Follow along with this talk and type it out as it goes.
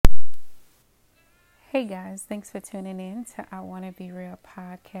Hey guys, thanks for tuning in to I Want to Be Real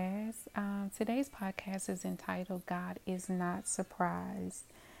podcast. Today's podcast is entitled God is Not Surprised.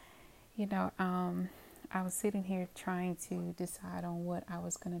 You know, I was sitting here trying to decide on what I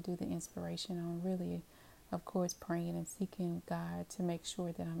was going to do the inspiration on, really, of course, praying and seeking God to make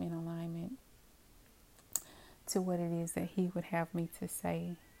sure that I'm in alignment to what it is that He would have me to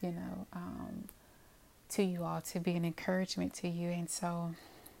say, to you all, to be an encouragement to you. And so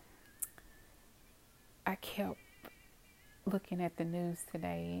I kept looking at the news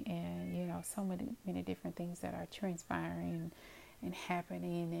today, and so many different things that are transpiring and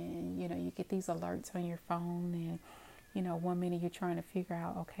happening, and you get these alerts on your phone, and 1 minute you're trying to figure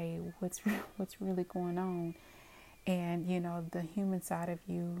out, okay, what's really going on, and the human side of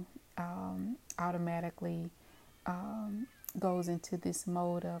you automatically goes into this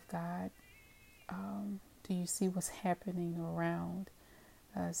mode of, God, do you see what's happening around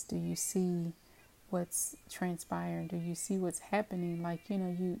us? Do you see what's transpiring? Do you see what's happening? Like,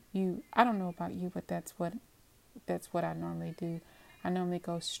 you I don't know about you, but that's what I normally do. I normally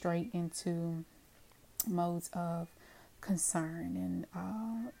go straight into modes of concern,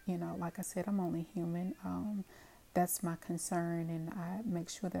 and like I said, I'm only human. That's my concern, and I make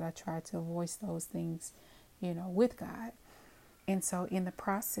sure that I try to voice those things with God. And so in the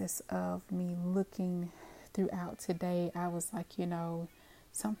process of me looking throughout today, I was like,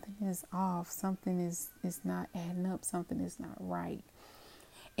 something is off, something is not adding up, something is not right.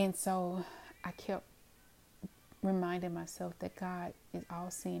 And so I kept reminding myself that God is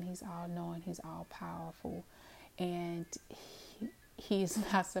all seeing, He's all knowing, He's all powerful, and He is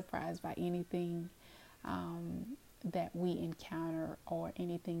not surprised by anything that we encounter or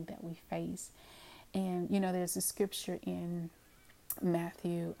anything that we face. And there's a scripture in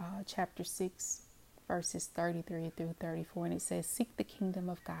Matthew chapter 6 verses 33 through 34, and it says, "Seek the kingdom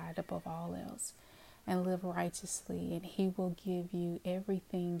of God above all else and live righteously, and He will give you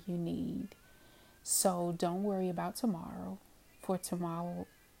everything you need. So don't worry about tomorrow, for tomorrow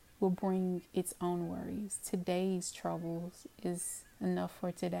will bring its own worries. Today's troubles is enough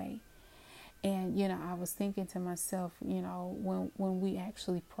for today." And I was thinking to myself, when we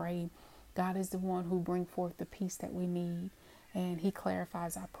actually pray, God is the one who brings forth the peace that we need. And He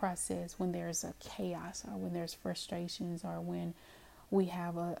clarifies our process when there's a chaos, or when there's frustrations, or when we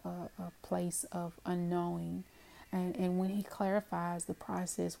have a place of unknowing. And when He clarifies the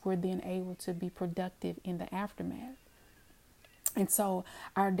process, we're then able to be productive in the aftermath. And so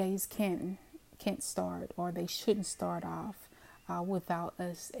our days can't start, or they shouldn't start off without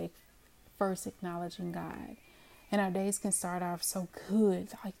us first acknowledging God. And our days can start off so good,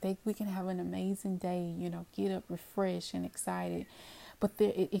 like we can have an amazing day, get up refreshed and excited. But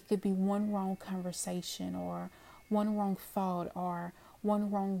it could be one wrong conversation, or one wrong thought, or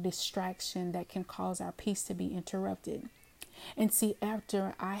one wrong distraction that can cause our peace to be interrupted. And see,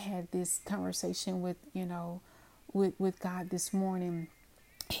 after I had this conversation with God this morning,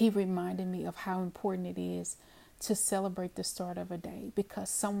 He reminded me of how important it is to celebrate the start of a day, because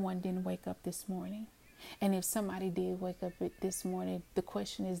someone didn't wake up this morning. And if somebody did wake up this morning, the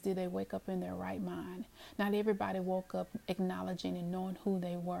question is, did they wake up in their right mind? Not everybody woke up acknowledging and knowing who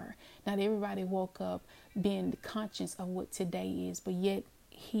they were. Not everybody woke up being conscious of what today is, but yet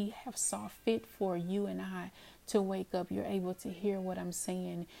He have saw fit for you and I to wake up. You're able to hear what I'm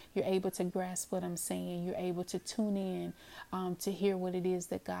saying. You're able to grasp what I'm saying. You're able to tune in to hear what it is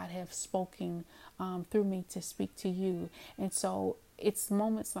that God has spoken through me to speak to you. And so it's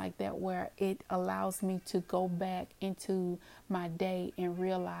moments like that where it allows me to go back into my day and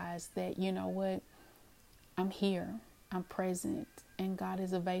realize that, what, I'm here, I'm present, and God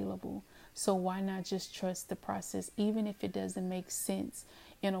is available. So why not just trust the process, even if it doesn't make sense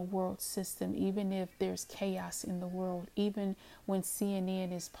in a world system, even if there's chaos in the world, even when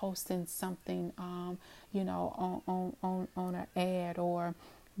CNN is posting something, on an ad, or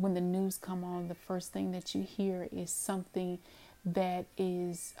when the news come on, the first thing that you hear is something that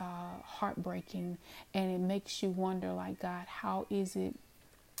is heartbreaking, and it makes you wonder, like, God, how is it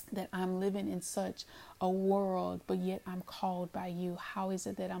that I'm living in such a world, but yet I'm called by you? How is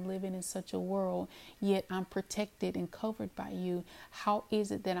it that I'm living in such a world, yet I'm protected and covered by you? How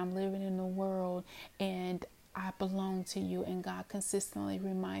is it that I'm living in a world and I belong to you? And God consistently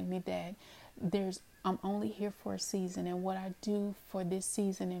remind me that I'm only here for a season, and what I do for this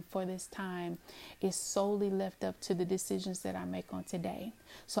season and for this time is solely left up to the decisions that I make on today.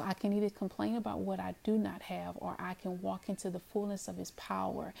 So I can either complain about what I do not have, or I can walk into the fullness of His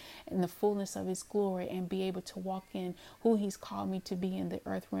power and the fullness of His glory, and be able to walk in who He's called me to be in the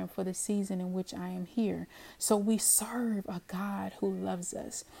earth realm for the season in which I am here. So we serve a God who loves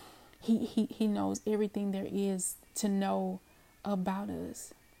us. He knows everything there is to know about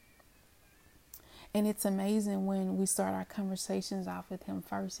us. And it's amazing when we start our conversations off with him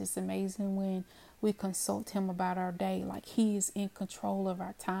first. It's amazing when we consult him about our day. Like, he is in control of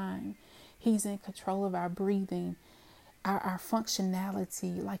our time. He's in control of our breathing, our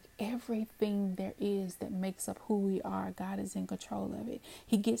functionality, like everything there is that makes up who we are. God is in control of it.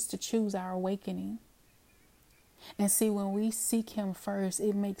 He gets to choose our awakening. And see, when we seek him first,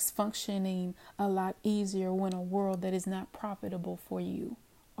 it makes functioning a lot easier when a world that is not profitable for you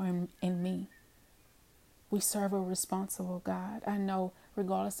or in me. We serve a responsible God. I know,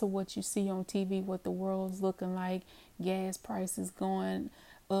 regardless of what you see on TV, what the world's looking like, gas prices going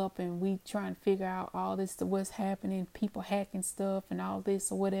up, and we trying to figure out all this, what's happening, people hacking stuff and all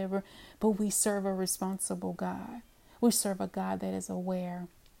this or whatever. But we serve a responsible God. We serve a God that is aware.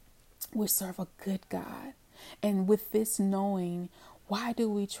 We serve a good God. And with this knowing, why do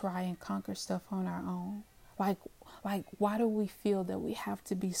we try and conquer stuff on our own? Like, why do we feel that we have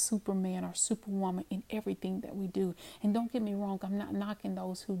to be Superman or Superwoman in everything that we do? And don't get me wrong, I'm not knocking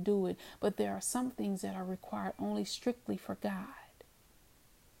those who do it, but there are some things that are required only strictly for God.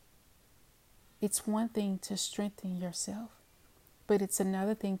 It's one thing to strengthen yourself, but it's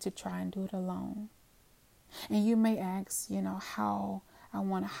another thing to try and do it alone. And you may ask,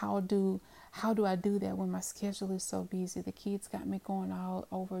 how do I do that when my schedule is so busy? The kids got me going all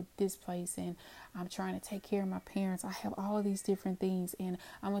over this place, and I'm trying to take care of my parents. I have all of these different things, and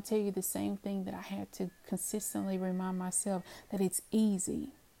I'm going to tell you the same thing that I had to consistently remind myself, that it's easy.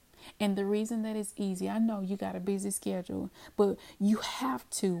 And the reason that it's easy, I know you got a busy schedule, but we have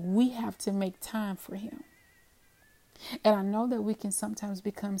to make time for him. And I know that we can sometimes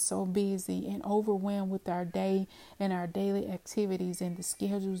become so busy and overwhelmed with our day and our daily activities and the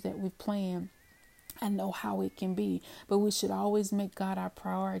schedules that we plan. I know how it can be, but we should always make God our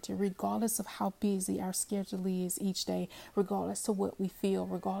priority, regardless of how busy our schedule is each day, regardless to what we feel,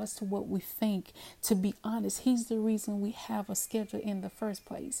 regardless to what we think. To be honest, he's the reason we have a schedule in the first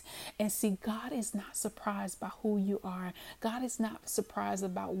place. And see, God is not surprised by who you are. God is not surprised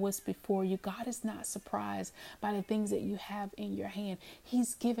about what's before you. God is not surprised by the things that you have in your hand.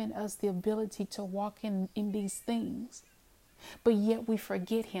 He's given us the ability to walk in these things. But yet we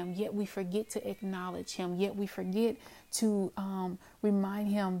forget him, yet we forget to acknowledge him, yet we forget to remind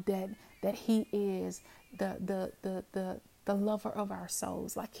him that he is the lover of our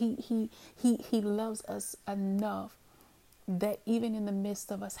souls. Like he loves us enough that even in the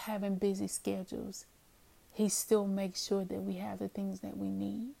midst of us having busy schedules, he still makes sure that we have the things that we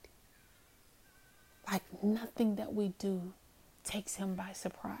need. Like, nothing that we do takes him by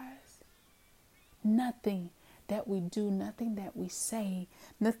surprise. Nothing that we do, nothing that we say,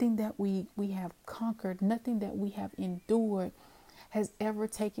 nothing that we have conquered, nothing that we have endured has ever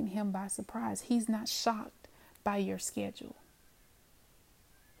taken him by surprise. He's not shocked by your schedule.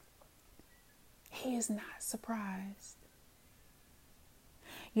 He is not surprised.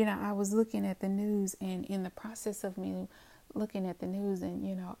 I was looking at the news, and in the process of me looking at the news,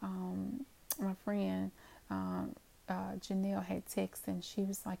 and my friend Janelle had texted, and she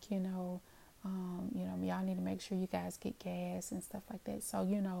was like, y'all need to make sure you guys get gas and stuff like that.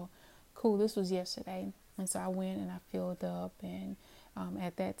 So, cool. This was yesterday. And so I went and I filled up, and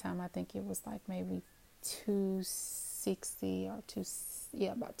at that time, I think it was like maybe 260 or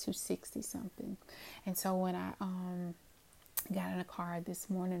about 260 something. And so when I got in a car this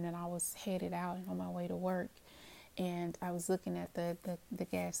morning, and I was headed out and on my way to work, and I was looking at the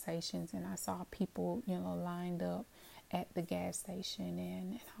gas stations, and I saw people, lined up at the gas station,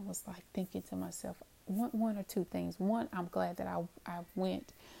 and I was like thinking to myself, one or two things. One, I'm glad that I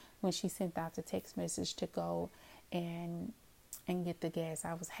went when she sent out the text message to go and get the gas.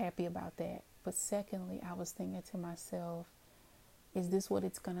 I was happy about that. But secondly, I was thinking to myself, is this what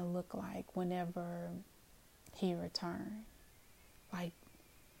it's going to look like whenever he returns? Like,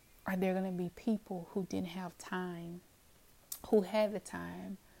 are there going to be people who didn't have time, who had the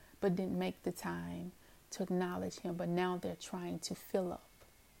time, but didn't make the time to acknowledge him, but now they're trying to fill up?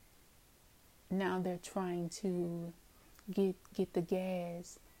 Now they're trying to get the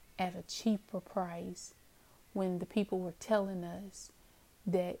gas at a cheaper price when the people were telling us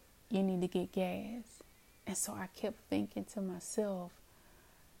that you need to get gas. And so I kept thinking to myself,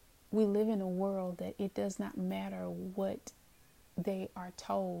 we live in a world that it does not matter what they are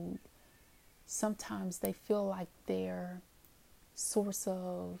told. Sometimes they feel like their source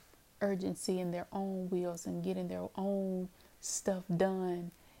of urgency in their own wheels and getting their own stuff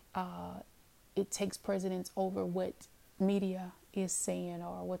done, it takes precedence over what media is saying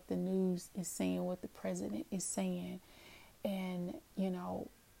or what the news is saying, what the president is saying. And,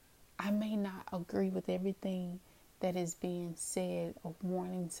 I may not agree with everything that is being said of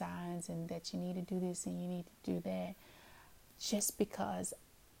warning signs and that you need to do this and you need to do that. Just because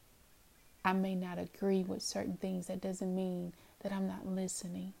I may not agree with certain things, that doesn't mean that I'm not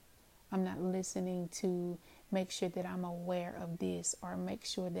listening. I'm not listening to make sure that I'm aware of this, or make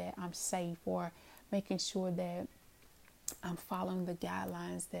sure that I'm safe, or making sure that I'm following the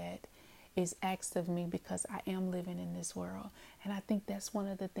guidelines that is asked of me, because I am living in this world. And I think that's one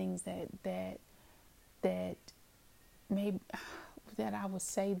of the things that maybe that I would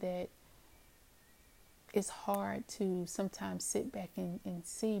say that it's hard to sometimes sit back and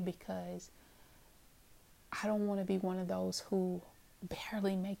see, because I don't want to be one of those who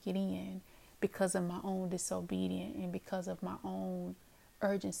barely make it in because of my own disobedience and because of my own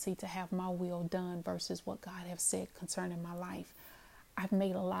urgency to have my will done versus what God has said concerning my life. I've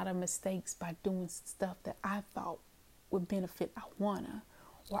made a lot of mistakes by doing stuff that I thought would benefit Awana,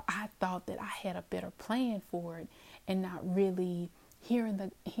 or I thought that I had a better plan for it, and not really hearing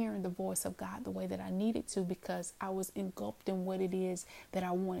the voice of God the way that I needed to, because I was engulfed in what it is that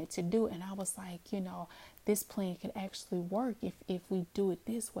I wanted to do. And I was like, this plan could actually work if we do it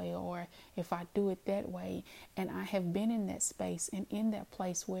this way, or if I do it that way. And I have been in that space and in that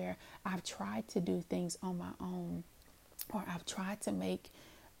place where I've tried to do things on my own, or I've tried to make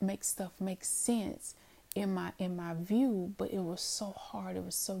stuff make sense in my view, but it was so hard, it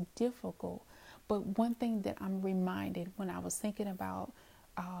was so difficult. But one thing that I'm reminded when I was thinking about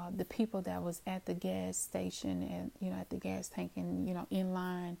the people that was at the gas station and, at the gas tank and, in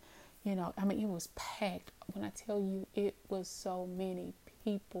line, I mean, it was packed. When I tell you it was so many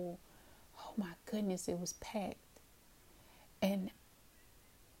people, oh my goodness, it was packed. And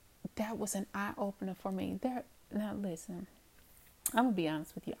that was an eye opener for me. Now listen, I'm gonna be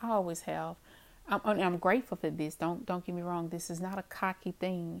honest with you. I always have. I'm grateful for this. Don't get me wrong. This is not a cocky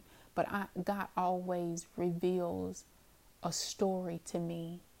thing. But God always reveals a story to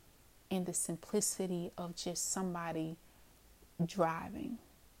me in the simplicity of just somebody driving,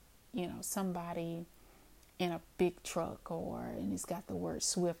 somebody in a big truck, and it's got the word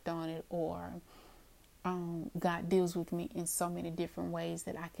Swift on it, or God deals with me in so many different ways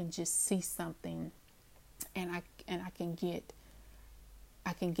that I can just see something, and I can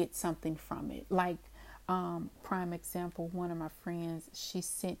get something from it. Like, prime example, one of my friends, she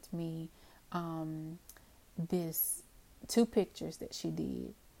sent me this 2 pictures that she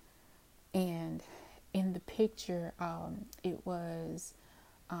did, and in the picture it was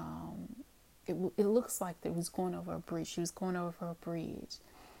it looks like it was going over a bridge. She was going over a bridge,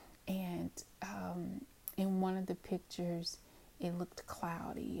 and in one of the pictures it looked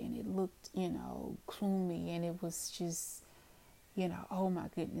cloudy and it looked gloomy, and it was just oh my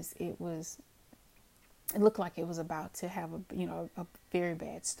goodness, it looked like it was about to have a very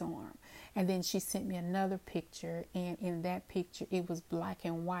bad storm. And then she sent me another picture, and in that picture it was black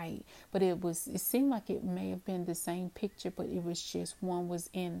and white, but it seemed like it may have been the same picture, but it was just one was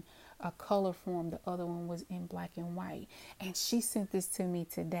in a color form, the other one was in black and white. And she sent this to me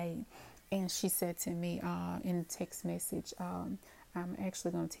today, and she said to me in a text message, I'm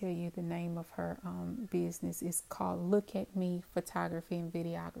actually going to tell you the name of her business. It's called Look at Me Photography and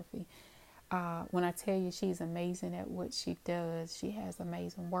Videography. When I tell you she's amazing at what she does, she has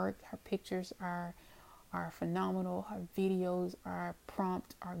amazing work. Her pictures are phenomenal. Her videos are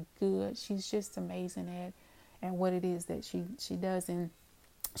prompt, are good. She's just amazing at what it is that she does. And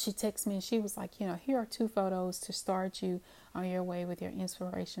she texted me and she was like, here are 2 photos to start you on your way with your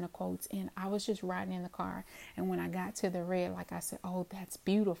inspirational quotes. And I was just riding in the car, and when I got to the red, like I said, oh, that's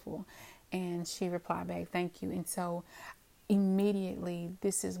beautiful. And she replied back, thank you. And so immediately,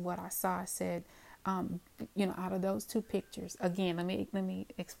 this is what I saw. I said, out of those 2 pictures, again, let me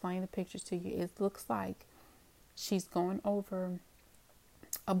explain the pictures to you. It looks like she's going over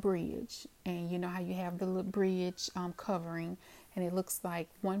a bridge, and you know how you have the little bridge covering, and it looks like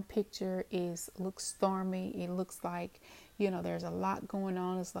one picture looks stormy. It looks like there's a lot going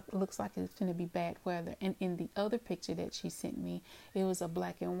on. It looks like it's going to be bad weather. And in the other picture that she sent me, it was a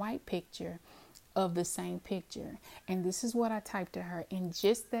black and white picture of the same picture. And this is what I typed to her in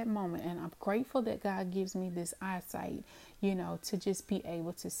just that moment. And I'm grateful that God gives me this eyesight, to just be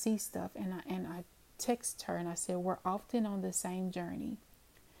able to see stuff. And I text her and I said, we're often on the same journey,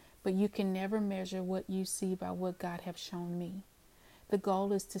 but you can never measure what you see by what God have shown me. The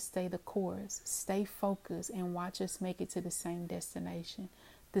goal is to stay the course, stay focused, and watch us make it to the same destination,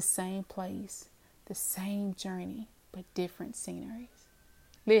 the same place, the same journey, but different sceneries.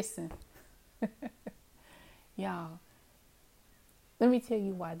 Listen, y'all, let me tell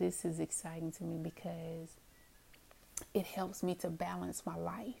you why this is exciting to me, because it helps me to balance my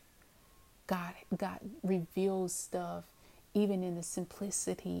life. God reveals stuff even in the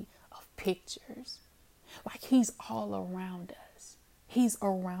simplicity of pictures. Like he's all around us. He's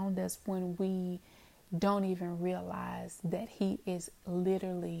around us when we don't even realize that he is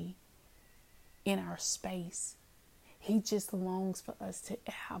literally in our space. He just longs for us to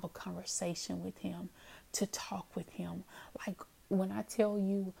have a conversation with him, to talk with him. Like when I tell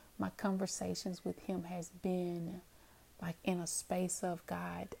you my conversations with him has been like in a space of,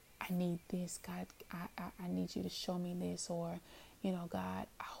 God, I need this. God, I need you to show me this. Or, God,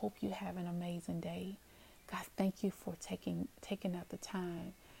 I hope you have an amazing day. God, thank you for taking out the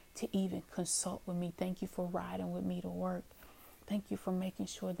time to even consult with me. Thank you for riding with me to work. Thank you for making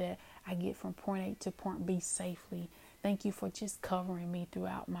sure that I get from point A to point B safely. Thank you for just covering me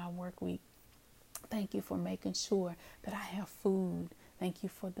throughout my work week. Thank you for making sure that I have food. Thank you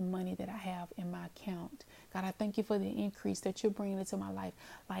for the money that I have in my account. God, I thank you for the increase that you're bringing into my life.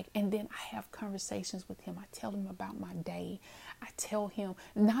 And then I have conversations with him. I tell him about my day. I tell him,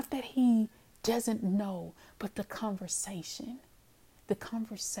 not that he doesn't know, but the conversation,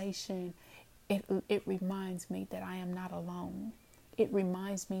 it reminds me that I am not alone. It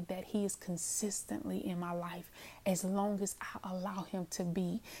reminds me that he is consistently in my life as long as I allow him to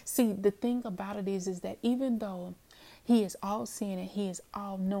be. See, the thing about it is that even though he is all seeing and he is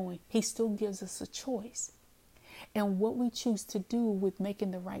all knowing, he still gives us a choice. And what we choose to do with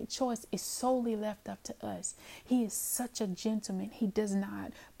making the right choice is solely left up to us. He is such a gentleman. He does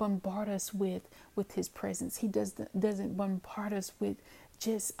not bombard us with his presence. He doesn't bombard us with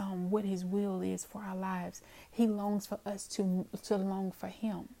just what his will is for our lives. He longs for us to long for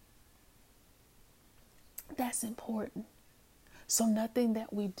him. That's important. So nothing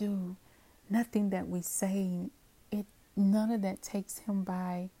that we do, nothing that we say, none of that takes him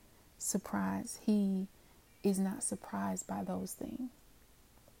by surprise. He is not surprised by those things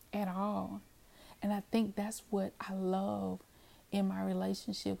at all. And I think that's what I love in my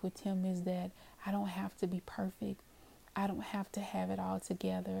relationship with him, is that I don't have to be perfect. I don't have to have it all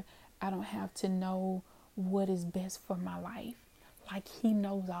together. I don't have to know what is best for my life. Like he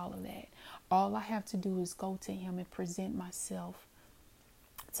knows all of that. All I have to do is go to him and present myself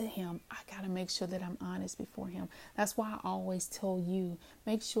to him. I got to make sure that I'm honest before him. That's why I always tell you,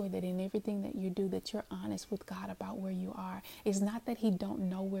 make sure that in everything that you do, that you're honest with God about where you are. It's not that he don't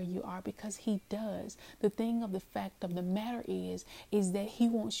know where you are, because he does. The thing of the fact of the matter is that he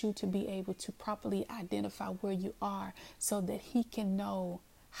wants you to be able to properly identify where you are so that he can know,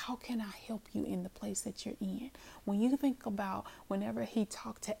 how can I help you in the place that you're in? When you think about whenever he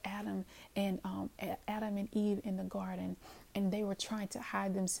talked to Adam and Eve in the garden, and they were trying to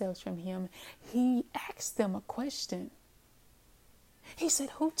hide themselves from him, he asked them a question. He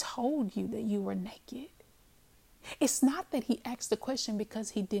said, who told you that you were naked? It's not that he asked the question because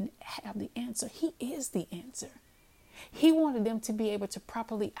he didn't have the answer. He is the answer. He wanted them to be able to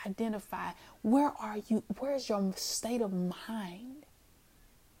properly identify, where are you? Where's your state of mind?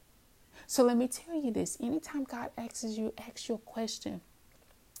 So let me tell you this. Anytime God asks you a question,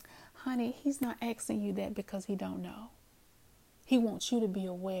 honey, he's not asking you that because he don't know. He wants you to be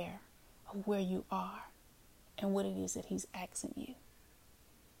aware of where you are and what it is that he's asking you.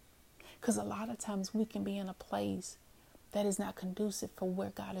 Because a lot of times we can be in a place that is not conducive for where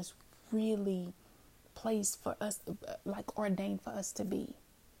God is really placed for us, like ordained for us to be.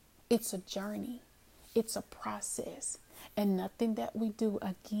 It's a journey. It's a process. And nothing that we do,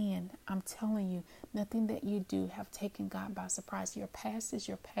 again, I'm telling you, nothing that you do have taken God by surprise. Your past is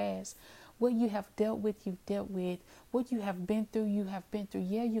your past. What you have dealt with, you've dealt with. What you have been through, you have been through.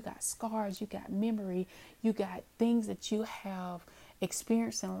 Yeah, you got scars, you got memory, you got things that you have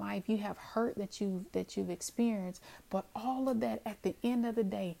experienced in life. You have hurt that you've experienced. But all of that, at the end of the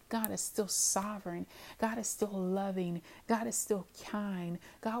day, God is still sovereign. God is still loving. God is still kind.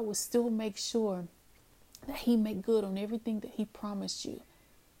 God will still make sure that he make good on everything that he promised you.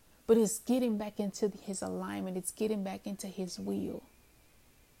 But it's getting back into his alignment. It's getting back into his will.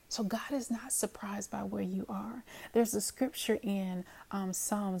 So God is not surprised by where you are. There's a scripture in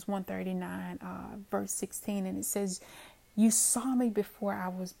Psalms 139, verse 16, and it says, you saw me before I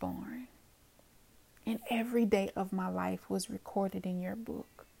was born, and every day of my life was recorded in your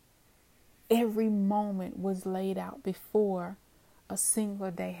book. Every moment was laid out before a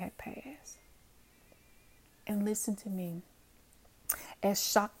single day had passed. And listen to me, as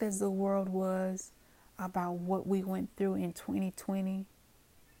shocked as the world was about what we went through in 2020,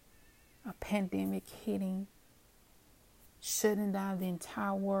 a pandemic hitting, shutting down the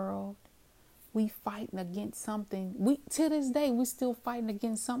entire world, we fighting against something. To this day, we're still fighting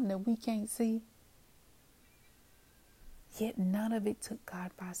against something that we can't see. Yet none of it took God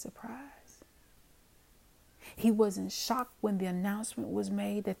by surprise. He wasn't shocked when the announcement was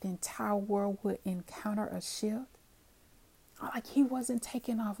made that the entire world would encounter a shift. Like he wasn't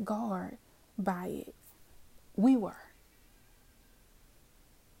taken off guard by it. We were.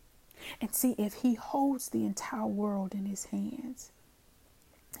 And see, if he holds the entire world in his hands,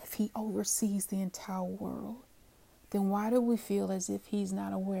 if he oversees the entire world, then why do we feel as if he's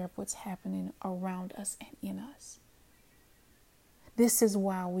not aware of what's happening around us and in us? This is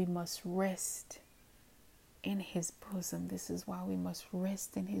why we must rest in his bosom. This is why we must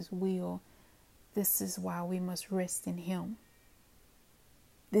rest in his will. This is why we must rest in him.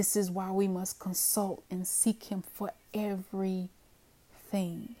 This is why we must consult and seek him for everything.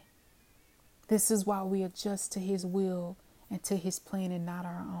 This is why we adjust to his will and to his plan and not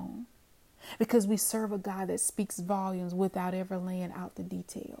our own. Because we serve a God that speaks volumes without ever laying out the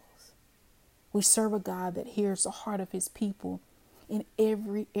details. We serve a God that hears the heart of his people in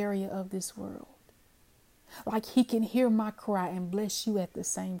every area of this world. Like he can hear my cry and bless you at the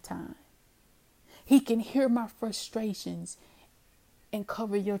same time. He can hear my frustrations and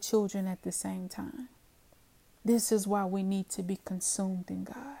cover your children at the same time. This is why we need to be consumed in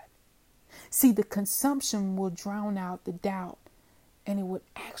God. See, the consumption will drown out the doubt, and it would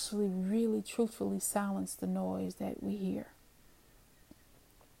actually really truthfully silence the noise that we hear.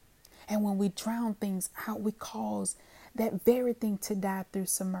 And when we drown things out, we cause that very thing to die through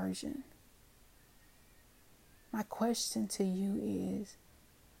submersion. My question to you is,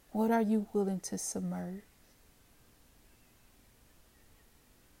 what are you willing to submerge?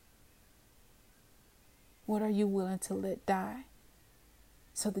 What are you willing to let die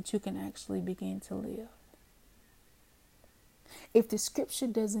so that you can actually begin to live? If the scripture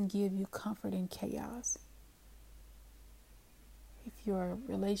doesn't give you comfort in chaos, if your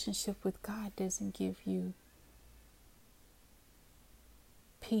relationship with God doesn't give you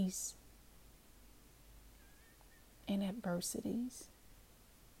peace in adversities,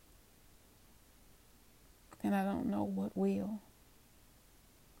 then I don't know what will.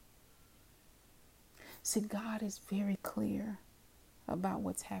 See, God is very clear about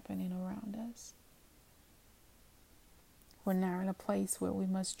what's happening around us. We're now in a place where we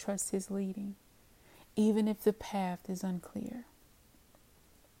must trust his leading, even if the path is unclear.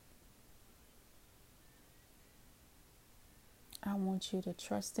 I want you to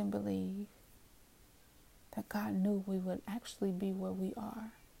trust and believe that God knew we would actually be where we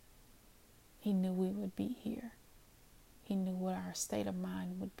are. He knew we would be here. He knew what our state of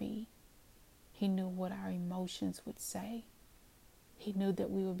mind would be. He knew what our emotions would say. He knew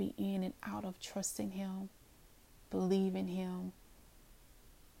that we would be in and out of trusting him, believing him,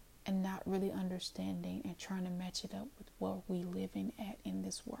 and not really understanding and trying to match it up with what we living at in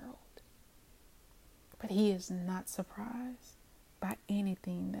this world. But he is not surprised by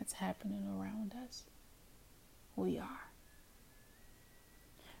anything that's happening around us. We are.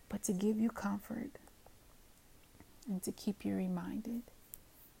 But to give you comfort and to keep you reminded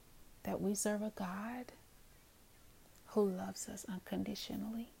that we serve a God who loves us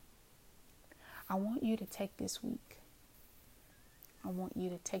unconditionally, I want you to take this week. I want you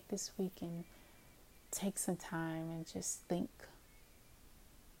to take this week and take some time and just think.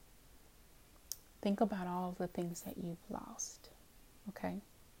 Think about all of the things that you've lost, okay?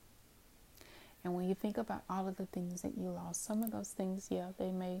 And when you think about all of the things that you lost, some of those things, yeah,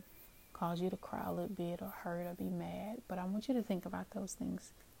 they may cause you to cry a little bit or hurt or be mad. But I want you to think about those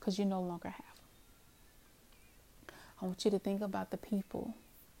things because you no longer have them. I want you to think about the people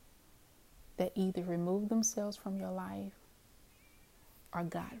that either removed themselves from your life or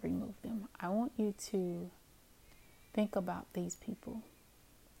God removed them. I want you to think about these people.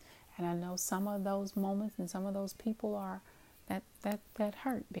 And I know some of those moments and some of those people are that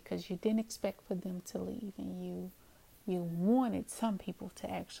hurt because you didn't expect for them to leave and you wanted some people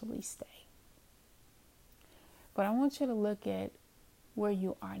to actually stay. But I want you to look at where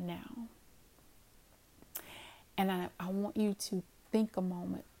you are now. And I want you to think a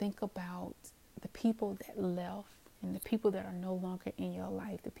moment. Think about the people that left and the people that are no longer in your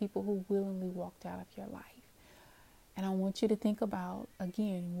life, the people who willingly walked out of your life. And I want you to think about,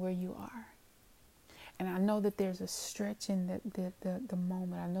 again, where you are. And I know that there's a stretch in the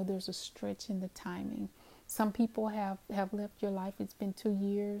moment. I know there's a stretch in the timing. Some people have left your life. It's been 2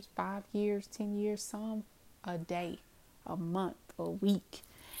 years, 5 years, 10 years, some a day, a month, a week.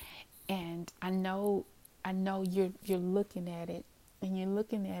 And I know you're looking at it, and you're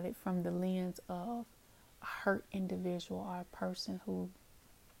looking at it from the lens of a hurt individual or a person who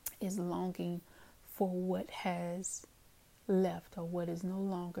is longing for what has left or what is no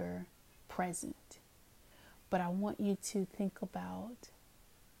longer present. But I want you to think about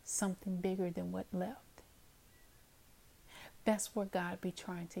something bigger than what left. That's where God be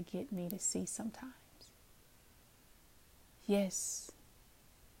trying to get me to see sometimes. Yes,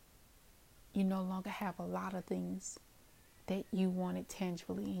 you no longer have a lot of things that you wanted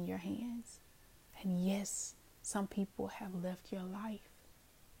tangibly in your hands. And yes, some people have left your life.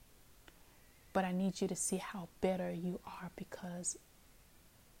 But I need you to see how better you are because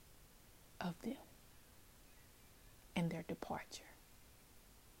of them and their departure.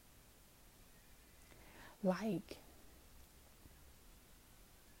 Like,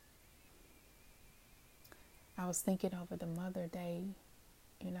 I was thinking over the Mother Day,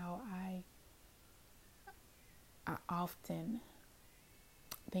 you know, I often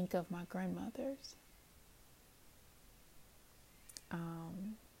think of my grandmothers.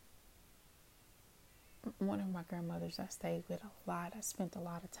 One of my grandmothers I stayed with a lot. I spent a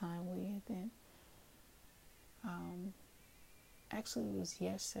lot of time with, and actually it was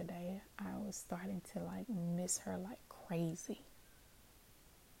yesterday I was starting to like miss her like crazy.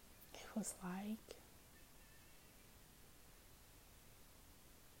 It was like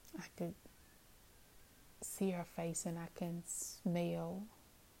I could see her face and I can smell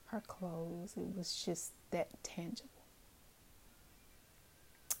her clothes. It was just that tangible.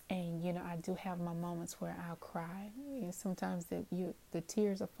 And, you know, I do have my moments where I'll cry. And sometimes the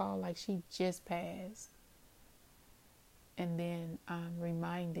tears will fall like she just passed. And then I'm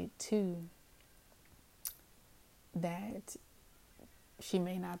reminded, too, that she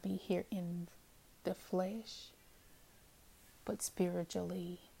may not be here in the flesh, but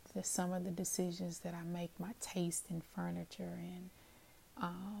spiritually, some of the decisions that I make, my taste in furniture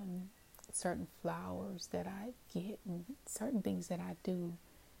and certain flowers that I get and certain things that I do,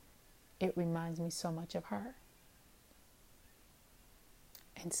 it reminds me so much of her.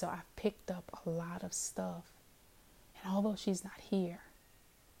 And so I've picked up a lot of stuff. And although she's not here,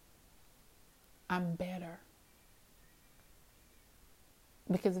 I'm better.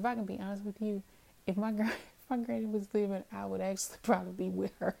 Because if I can be honest with you, if my granny was living, I would actually probably be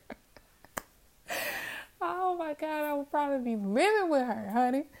with her. Oh my God, I would probably be living with her,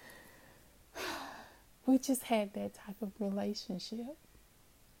 honey. We just had that type of relationship.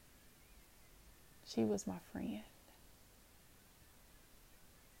 She was my friend.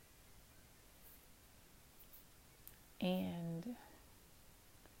 And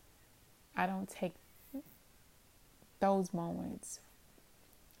I don't take those moments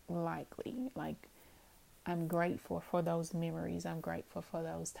lightly. Like, I'm grateful for those memories. I'm grateful for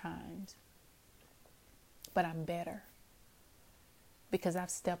those times. But I'm better. Because I've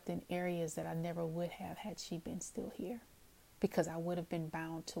stepped in areas that I never would have had she been still here. Because I would have been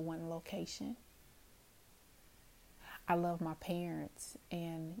bound to one location. I love my parents,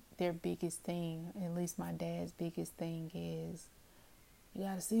 and their biggest thing, at least my dad's biggest thing, is you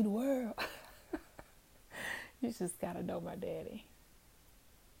got to see the world. You just got to know my daddy.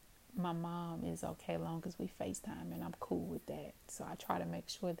 My mom is okay long as we FaceTime, and I'm cool with that. So I try to make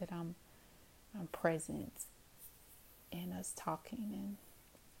sure that I'm present in us talking. And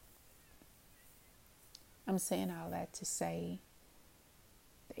I'm saying all that to say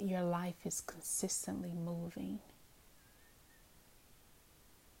that your life is consistently moving.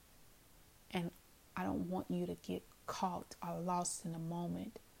 And I don't want you to get caught or lost in a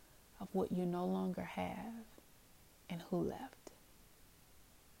moment of what you no longer have and who left.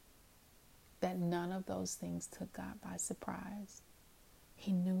 That none of those things took God by surprise.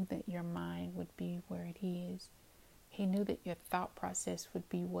 He knew that your mind would be where it is. He knew that your thought process would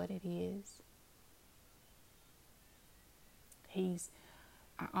be what it is.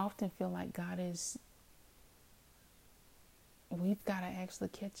 I often feel like God is, we've got to actually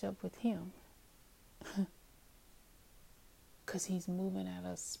catch up with him. Because he's moving at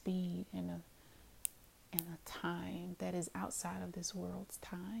a speed and a time that is outside of this world's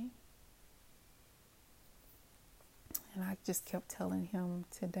time. And I just kept telling him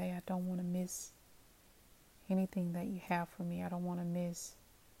today, I don't want to miss anything that you have for me. I don't want to miss.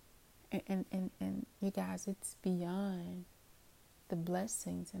 And you guys, it's beyond the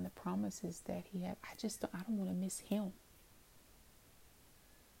blessings and the promises that he had. I don't want to miss him.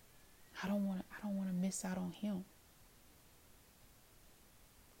 I don't want to miss out on him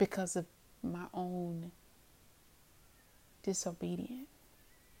because of my own disobedience.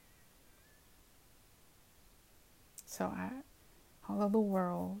 So all of the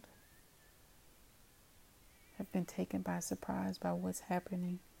world have been taken by surprise by what's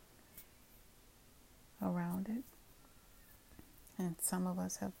happening around it. And some of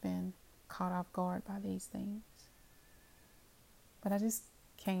us have been caught off guard by these things. But I just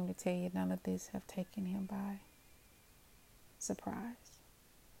came to tell you none of this have taken him by surprise.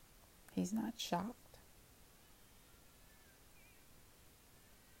 He's not shocked.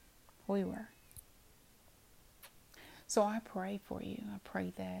 We were. So I pray for you. I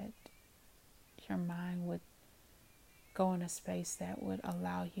pray that your mind would go in a space that would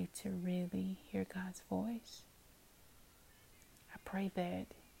allow you to really hear God's voice. I pray that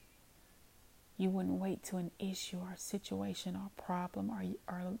you wouldn't wait till an issue or situation or problem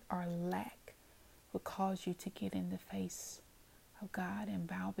or lack would cause you to get in the face of God and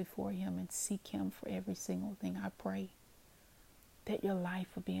bow before Him and seek Him for every single thing. I pray that your life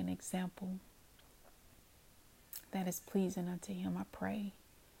will be an example that is pleasing unto Him. I pray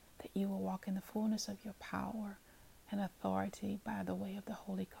that you will walk in the fullness of your power and authority by the way of the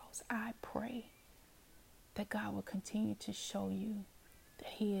Holy Ghost. I pray that God will continue to show you that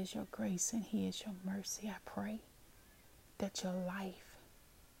He is your grace and He is your mercy. I pray that your life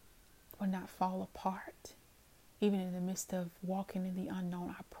will not fall apart. Even in the midst of walking in the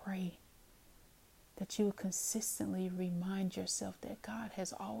unknown, I pray that you will consistently remind yourself that God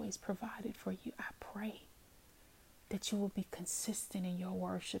has always provided for you. I pray that you will be consistent in your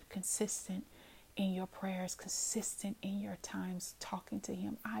worship, consistent in your prayers, consistent in your times talking to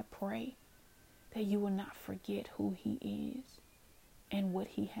Him. I pray that you will not forget who He is and what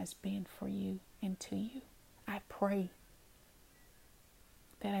He has been for you and to you. I pray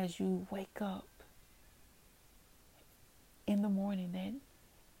that as you wake up in the morning, that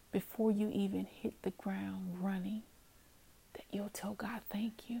before you even hit the ground running, that you'll tell God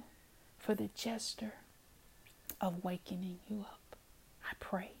thank you for the gesture of wakening you up. I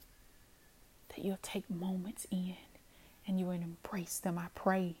pray that you'll take moments in and you will embrace them. I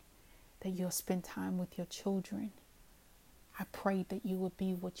pray that you'll spend time with your children. I pray that you will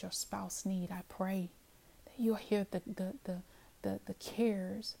be what your spouse needs. I pray that you'll hear the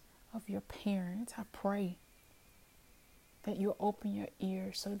cares of your parents. I pray that you'll open your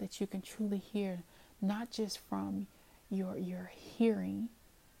ears so that you can truly hear, not just from your hearing,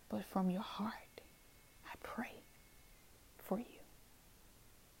 but from your heart. I pray for you.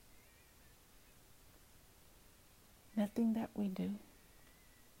 Nothing that we do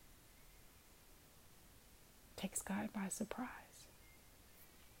takes God by surprise.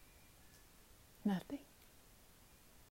 Nothing.